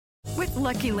With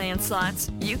Lucky Land Slots,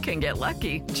 you can get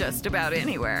lucky just about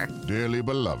anywhere. Dearly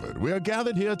beloved, we are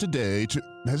gathered here today to...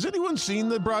 Has anyone seen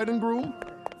the bride and groom?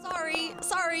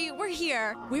 Sorry, we're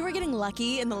here. We were getting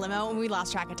lucky in the limo and we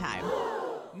lost track of time.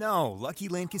 No, Lucky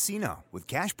Land Casino, with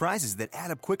cash prizes that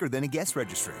add up quicker than a guest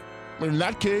registry. In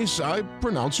that case, I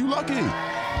pronounce you lucky.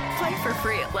 Play for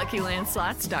free at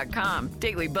LuckyLandSlots.com.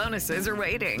 Daily bonuses are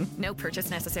waiting. No purchase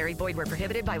necessary. Void where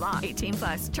prohibited by law.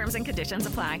 18+. Terms and conditions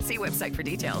apply. See website for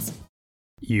details.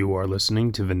 You are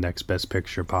listening to the Next Best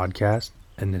Picture podcast,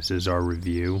 and this is our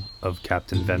review of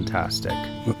Captain Fantastic.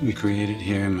 What we created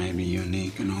here may be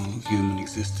unique in all of human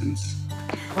existence.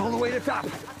 All the way to the top.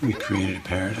 We created a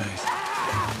paradise.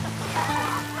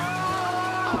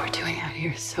 What we're doing out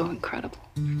here is so incredible.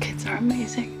 Our kids are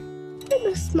amazing. I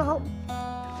miss Mom.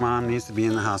 Mom needs to be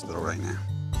in the hospital right now.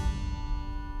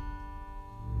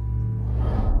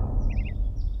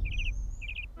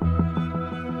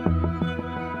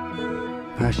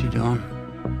 How's she doing?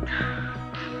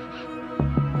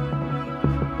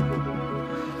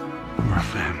 We're a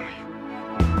family.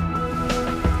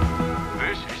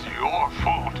 This is your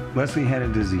fault. Leslie had a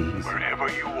disease. Wherever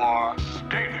you are,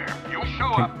 stay there. You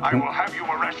show up, I will have you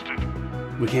arrested.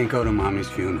 We can't go to Mommy's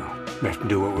funeral. We have to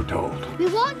do what we're told. We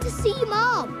want to see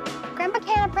Mom. Grandpa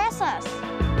can't impress us.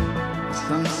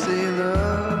 Some say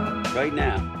love. Right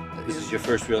now, this is your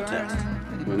first real test.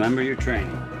 Remember your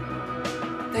training.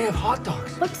 They have hot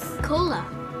dogs. What's cola?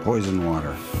 Poison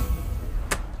water.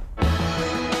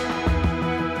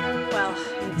 Well,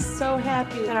 I'm so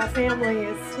happy that our family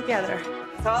is together.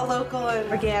 It's all local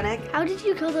and organic. How did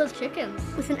you kill those chickens?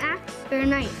 With an axe or a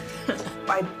knife?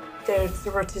 There's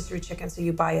a rotisserie chicken, so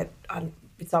you buy it on,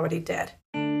 it's already dead.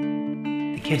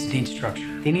 The kids need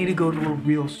structure. They need to go to a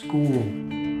real school.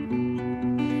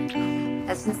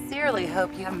 I sincerely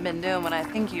hope you haven't been doing what I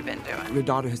think you've been doing. Your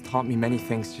daughter has taught me many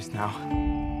things just now.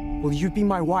 Will you be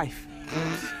my wife?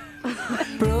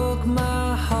 Broke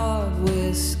my heart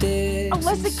with sticks.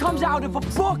 Unless it comes out of a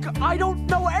book, I don't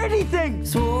know anything.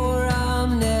 Swore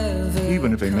I'm never.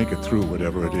 Even if they make it through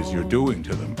whatever it is you're doing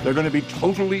to them, they're going to be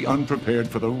totally unprepared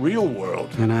for the real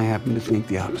world. And I happen to think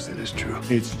the opposite is true.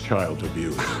 It's child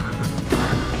abuse.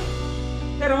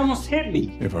 That almost hit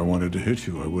me. If I wanted to hit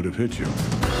you, I would have hit you.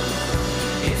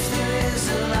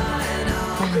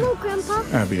 Hello, Grandpa.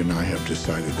 Abby and I have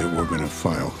decided that we're going to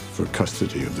file for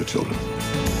custody of the children.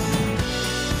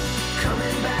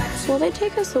 Will they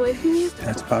take us away from you?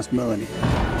 That's a possibility.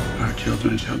 Our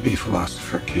children shall be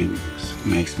philosopher kings.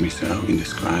 Makes me so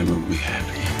indescribably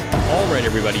happy. All right,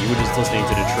 everybody, you were just listening to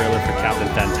the trailer for Captain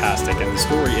Fantastic, and the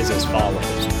story is as follows.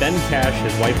 Ben Cash,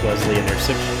 his wife Leslie, and their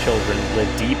 6 children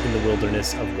live deep in the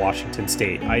wilderness of Washington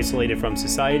State. Isolated from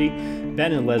society,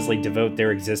 Ben and Leslie devote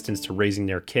their existence to raising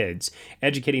their kids,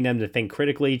 educating them to think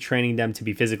critically, training them to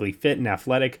be physically fit and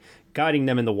athletic, guiding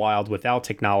them in the wild without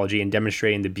technology, and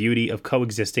demonstrating the beauty of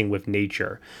coexisting with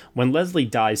nature. When Leslie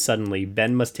dies suddenly,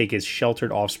 Ben must take his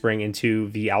sheltered offspring into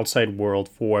the outside world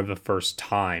for the first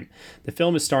time. The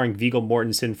film is starring Viggo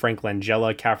Mortensen, Frank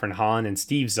Langella, Kathryn Hahn, and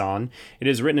Steve Zahn. It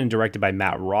is written and directed by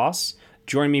Matt Ross.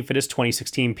 Joining me for this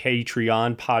 2016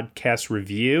 Patreon podcast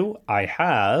review, I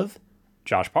have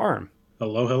Josh Parham.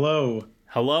 Hello, hello.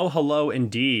 Hello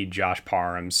indeed, Josh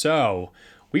Parham. So,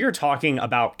 we are talking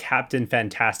about Captain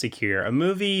Fantastic here, a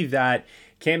movie that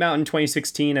came out in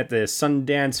 2016 at the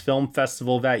Sundance Film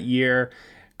Festival that year,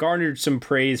 garnered some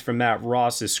praise from Matt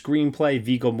Ross's screenplay,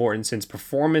 Viggo Mortensen's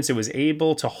performance. It was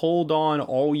able to hold on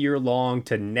all year long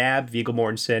to nab Viggo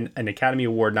Mortensen an Academy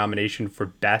Award nomination for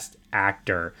Best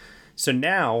Actor. So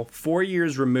now, 4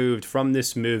 years removed from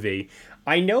this movie,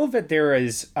 I know that there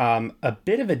is a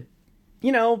bit of a,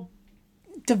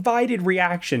 divided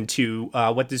reaction to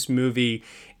what this movie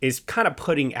is kind of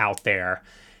putting out there.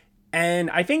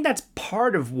 And I think that's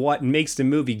part of what makes the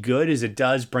movie good, is it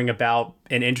does bring about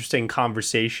an interesting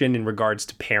conversation in regards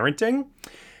to parenting.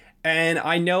 And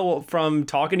I know from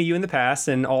talking to you in the past,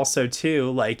 and also too,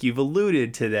 like you've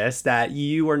alluded to this, that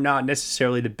you are not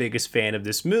necessarily the biggest fan of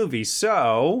this movie.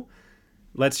 So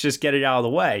let's just get it out of the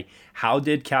way. How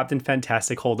did Captain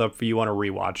Fantastic hold up for you on a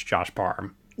rewatch, Josh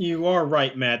Parham? You are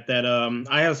right, Matt, that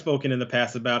I have spoken in the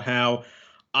past about how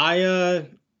I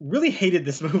really hated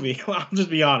this movie. I'll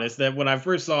just be honest, that when I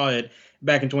first saw it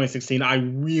back in 2016, I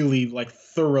really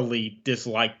thoroughly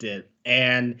disliked it.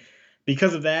 And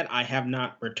because of that, I have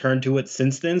not returned to it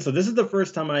since then. So this is the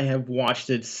first time I have watched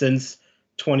it since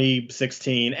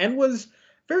 2016, and was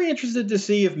very interested to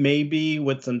see if maybe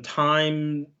with some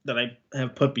time that I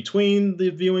have put between the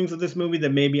viewings of this movie,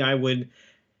 that maybe I would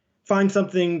find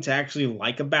something to actually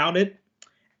like about it.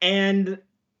 And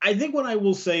I think what I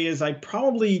will say is I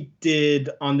probably did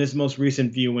on this most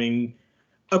recent viewing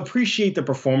appreciate the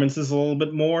performances a little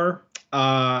bit more.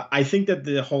 I think that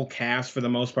the whole cast, for the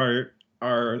most part,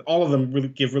 all of them really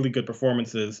give really good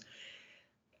performances.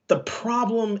 The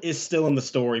problem is still in the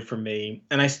story for me,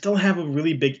 and I still have a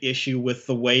really big issue with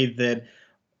the way that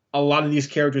a lot of these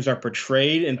characters are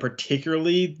portrayed, and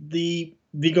particularly the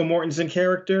Viggo Mortensen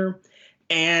character.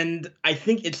 And I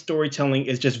think its storytelling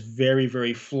is just very,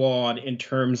 very flawed in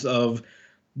terms of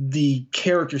the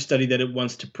character study that it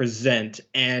wants to present.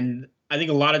 And I think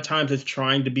a lot of times it's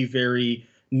trying to be very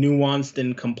nuanced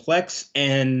and complex.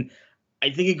 And I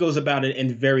think it goes about it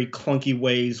in very clunky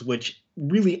ways, which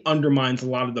really undermines a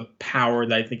lot of the power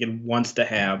that I think it wants to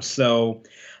have. So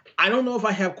I don't know if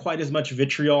I have quite as much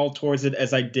vitriol towards it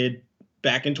as I did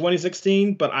back in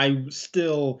 2016, but I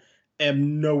still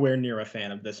am nowhere near a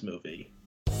fan of this movie.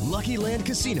 Lucky Land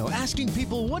Casino, asking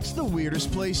people, what's the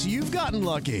weirdest place you've gotten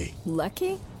lucky?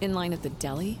 Lucky? In line at the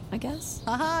deli, I guess?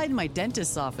 Aha, in my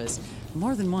dentist's office.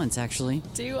 More than once, actually.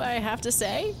 Do I have to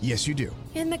say? Yes, you do.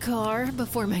 In the car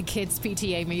before my kids'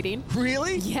 PTA meeting.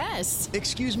 Really? Yes.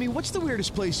 Excuse me, what's the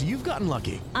weirdest place you've gotten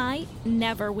lucky? I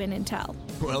never win and tell.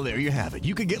 Well, there you have it.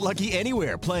 You can get lucky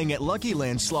anywhere, playing at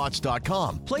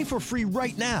LuckyLandSlots.com. Play for free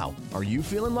right now. Are you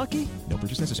feeling lucky? No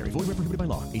purchase necessary. Void where prohibited by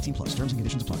law. 18+. Terms and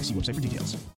conditions apply. See website for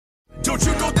details. Don't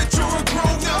you know that you're a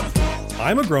grown-up?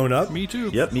 I'm a grown-up. Me too.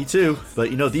 Yep, me too.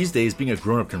 But these days, being a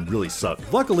grown-up can really suck.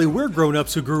 Luckily, we're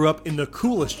grown-ups who grew up in the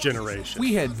coolest generation.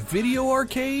 We had video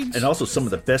arcades. And also some of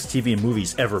the best TV and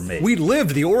movies ever made. We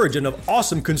lived the origin of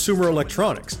awesome consumer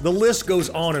electronics. The list goes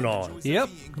on and on. Yep,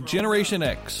 Generation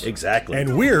X. Exactly.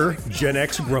 And we're Gen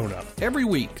X grown-up. Every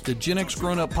week, the Gen X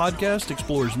Grown Up podcast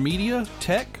explores media,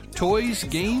 tech, toys,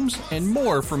 games, and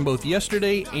more from both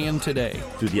yesterday and today.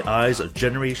 Through the eyes of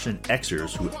Generation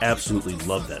Xers who absolutely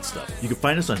love that stuff. You can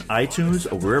find us on iTunes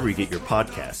or wherever you get your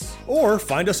podcasts. Or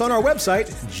find us on our website,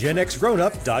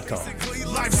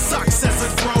 genxgrownup.com. Life sucks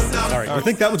as a grown-up. All right, you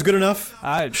think that was good enough?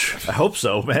 I hope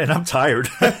so, man. I'm tired.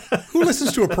 Who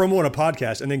listens to a promo on a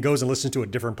podcast and then goes and listens to a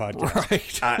different podcast?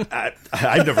 Right.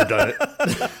 I've never done it.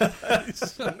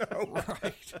 No.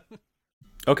 Right.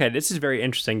 Okay, this is very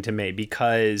interesting to me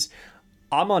because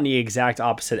I'm on the exact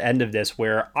opposite end of this,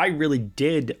 where I really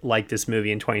did like this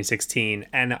movie in 2016,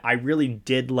 and I really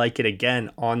did like it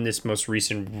again on this most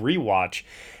recent rewatch.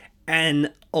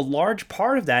 And a large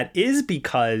part of that is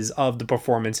because of the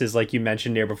performances, like you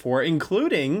mentioned there before,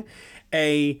 including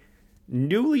a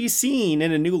newly seen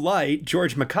in a new light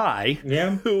George Mackay,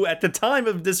 who at the time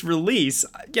of this release,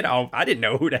 I didn't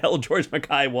know who the hell George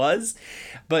Mackay was,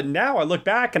 but now I look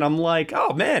back and I'm like,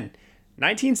 oh man,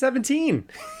 1917,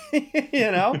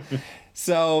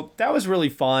 So that was really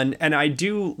fun, and I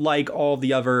do like all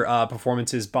the other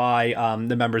performances by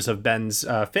the members of Ben's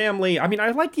family. I mean, I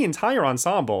like the entire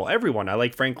ensemble, everyone. I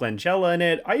like Frank Langella in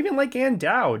it. I even like Ann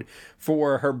Dowd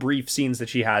for her brief scenes that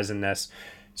she has in this.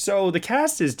 So the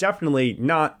cast is definitely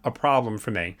not a problem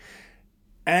for me.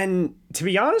 And to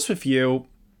be honest with you,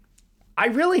 I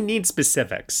really need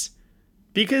specifics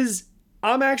because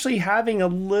I'm actually having a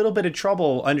little bit of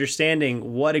trouble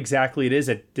understanding what exactly it is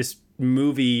that this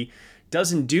movie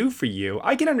doesn't do for you.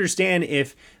 I can understand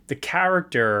if the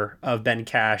character of Ben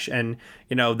Cash and,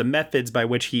 the methods by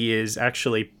which he is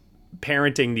actually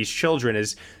parenting these children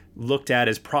is looked at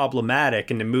as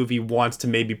problematic, and the movie wants to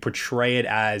maybe portray it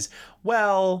as,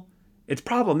 well, it's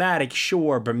problematic,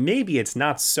 sure, but maybe it's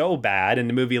not so bad, and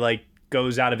the movie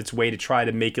goes out of its way to try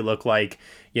to make it look like,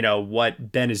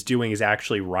 what Ben is doing is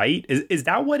actually right. Is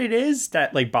that what it is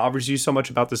that bothers you so much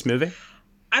about this movie?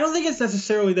 I don't think it's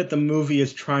necessarily that the movie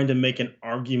is trying to make an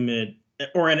argument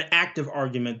or an active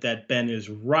argument that Ben is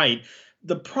right.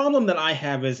 The problem that I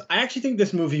have is I actually think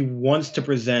this movie wants to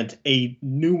present a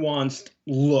nuanced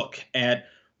look at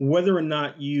whether or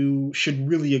not you should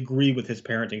really agree with his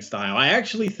parenting style. I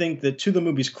actually think that, to the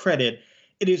movie's credit,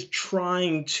 it is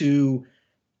trying to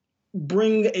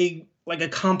bring a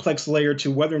complex layer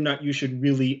to whether or not you should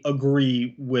really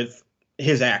agree with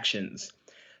his actions.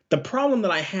 The problem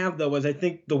that I have, though, is I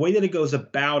think the way that it goes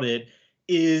about it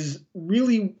is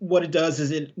really what it does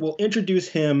is it will introduce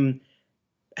him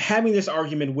having this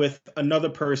argument with another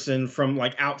person from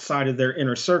outside of their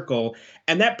inner circle.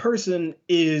 And that person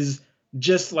is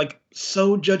just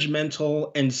so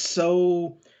judgmental and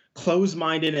so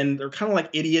close-minded, and they're kind of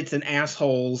idiots and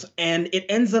assholes. And it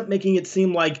ends up making it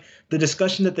seem like the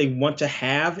discussion that they want to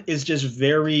have is just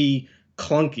very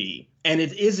clunky, and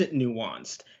it isn't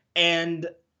nuanced. And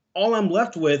all I'm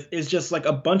left with is just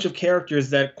a bunch of characters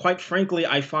that, quite frankly,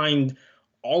 I find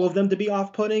all of them to be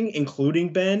off-putting,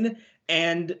 including Ben.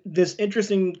 And this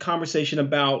interesting conversation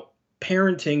about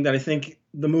parenting that I think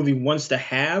the movie wants to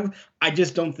have, I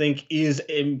just don't think is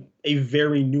a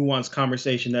very nuanced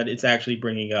conversation that it's actually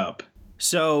bringing up.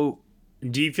 So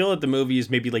do you feel that the movie is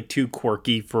maybe like too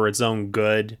quirky for its own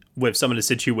good with some of the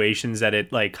situations that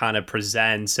it like kind of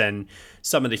presents and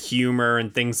some of the humor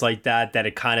and things like that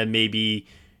it kind of maybe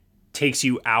takes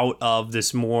you out of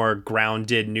this more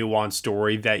grounded, nuanced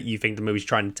story that you think the movie's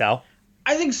trying to tell?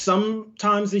 I think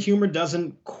sometimes the humor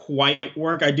doesn't quite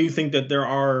work. I do think that there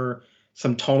are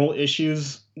some tonal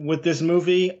issues with this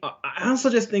movie. I also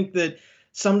just think that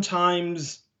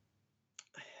sometimes,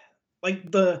 I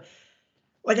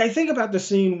think about the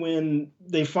scene when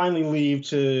they finally leave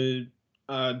to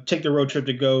take the road trip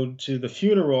to go to the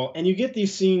funeral, and you get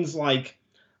these scenes like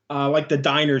the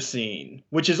diner scene,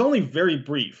 which is only very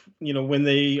brief. You know, when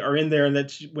they are in there, and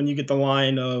that's when you get the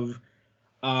line of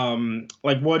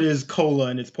what is cola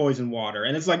and it's poison water,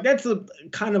 and it's like that's a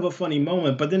kind of a funny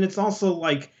moment, but then it's also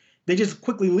like they just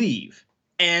quickly leave,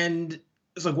 and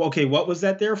it's like, well, okay, what was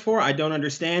that there for? I don't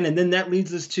understand. And then that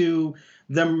leads us to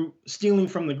them stealing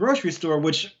from the grocery store,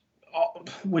 which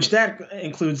that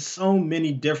includes so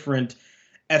many different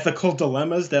ethical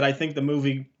dilemmas that I think the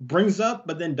movie brings up,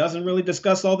 but then doesn't really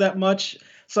discuss all that much.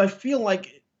 So I feel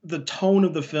like the tone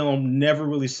of the film never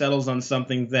really settles on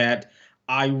something that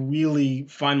I really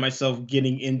find myself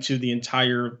getting into the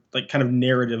entire kind of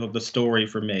narrative of the story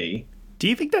for me. Do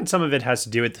you think that some of it has to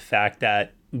do with the fact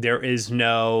that there is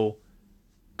no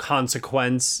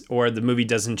consequence, or the movie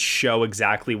doesn't show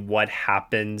exactly what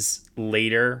happens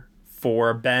later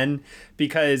for Ben?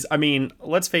 Because, I mean,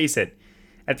 let's face it,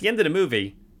 at the end of the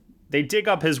movie, they dig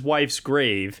up his wife's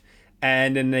grave,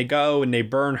 and then they go and they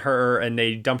burn her and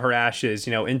they dump her ashes,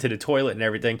 into the toilet and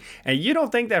everything. And you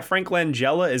don't think that Frank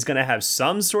Langella is going to have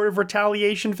some sort of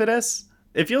retaliation for this?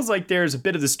 It feels like there's a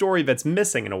bit of the story that's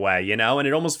missing in a way, and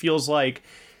it almost feels like,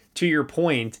 to your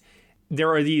point, there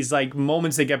are these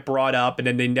moments that get brought up and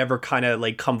then they never kind of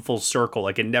come full circle.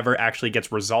 It never actually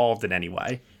gets resolved in any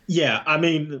way. Yeah, I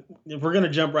mean, if we're going to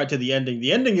jump right to the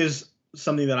ending is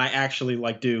something that I actually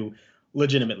do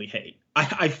legitimately hate.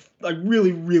 I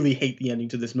really, really hate the ending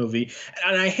to this movie.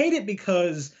 And I hate it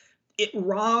because it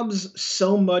robs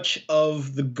so much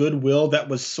of the goodwill that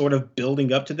was sort of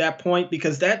building up to that point,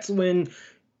 because that's when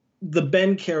the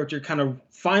Ben character kind of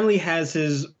finally has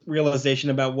his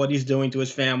realization about what he's doing to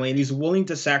his family, and he's willing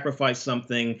to sacrifice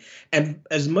something. And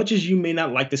as much as you may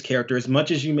not like this character, as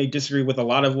much as you may disagree with a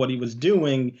lot of what he was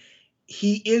doing,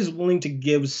 he is willing to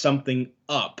give something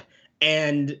up.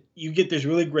 And you get this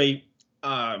really great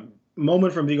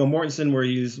moment from Viggo Mortensen where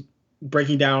he's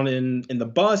breaking down in the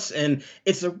bus, and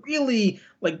it's a really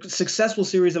successful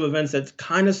series of events that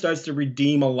kind of starts to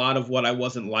redeem a lot of what I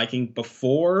wasn't liking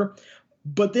before.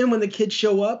 But then when the kids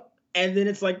show up, and then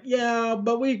it's like, yeah,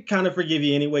 but we kind of forgive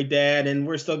you anyway, Dad, and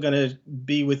we're still going to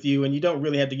be with you, and you don't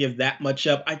really have to give that much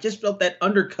up. I just felt that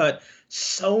undercut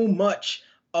so much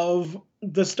of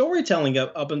the storytelling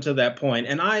up until that point.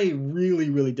 And I really,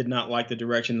 really did not like the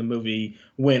direction the movie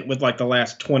went with the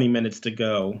last 20 minutes to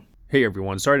go. Hey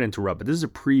everyone, sorry to interrupt, but this is a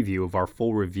preview of our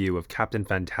full review of Captain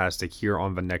Fantastic here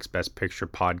on the Next Best Picture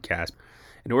podcast.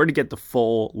 In order to get the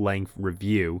full-length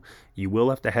review, you will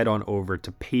have to head on over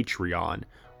to Patreon,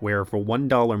 where for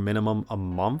 $1 minimum a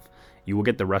month, you will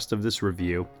get the rest of this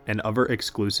review and other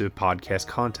exclusive podcast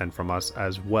content from us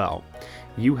as well.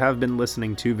 You have been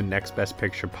listening to the Next Best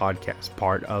Picture podcast,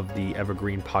 part of the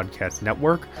Evergreen Podcast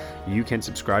Network. You can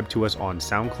subscribe to us on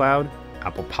SoundCloud,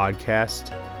 Apple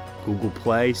Podcast, Google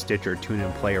Play, Stitcher,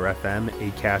 TuneIn, Player FM,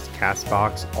 Acast,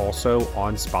 Castbox, also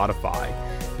on Spotify.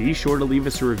 Be sure to leave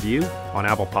us a review on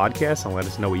Apple Podcasts and let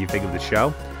us know what you think of the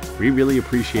show. We really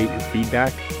appreciate your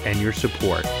feedback and your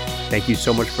support. Thank you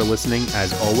so much for listening,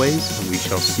 as always, and we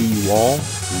shall see you all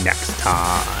next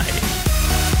time.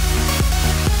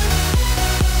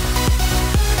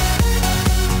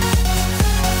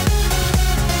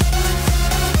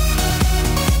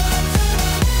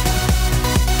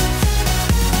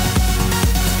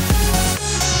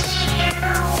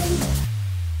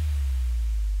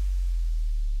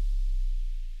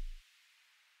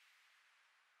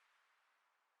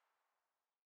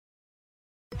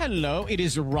 Hello, it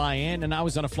is Ryan, and I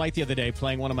was on a flight the other day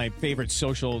playing one of my favorite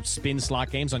social spin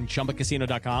slot games on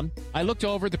ChumbaCasino.com. I looked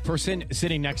over at the person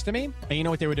sitting next to me, and you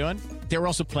know what they were doing? They were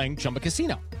also playing Chumba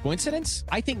Casino. Coincidence?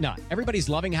 I think not. Everybody's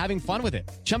loving having fun with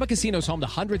it. Chumba Casino is home to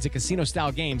hundreds of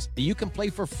casino-style games that you can play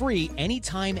for free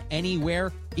anytime,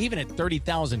 anywhere, even at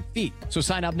 30,000 feet. So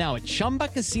sign up now at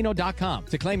ChumbaCasino.com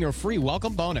to claim your free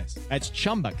welcome bonus. That's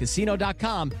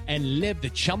ChumbaCasino.com and live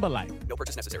the Chumba life. No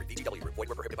purchase necessary. VGW. Void where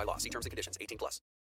prohibited by law. See terms and conditions. 18+.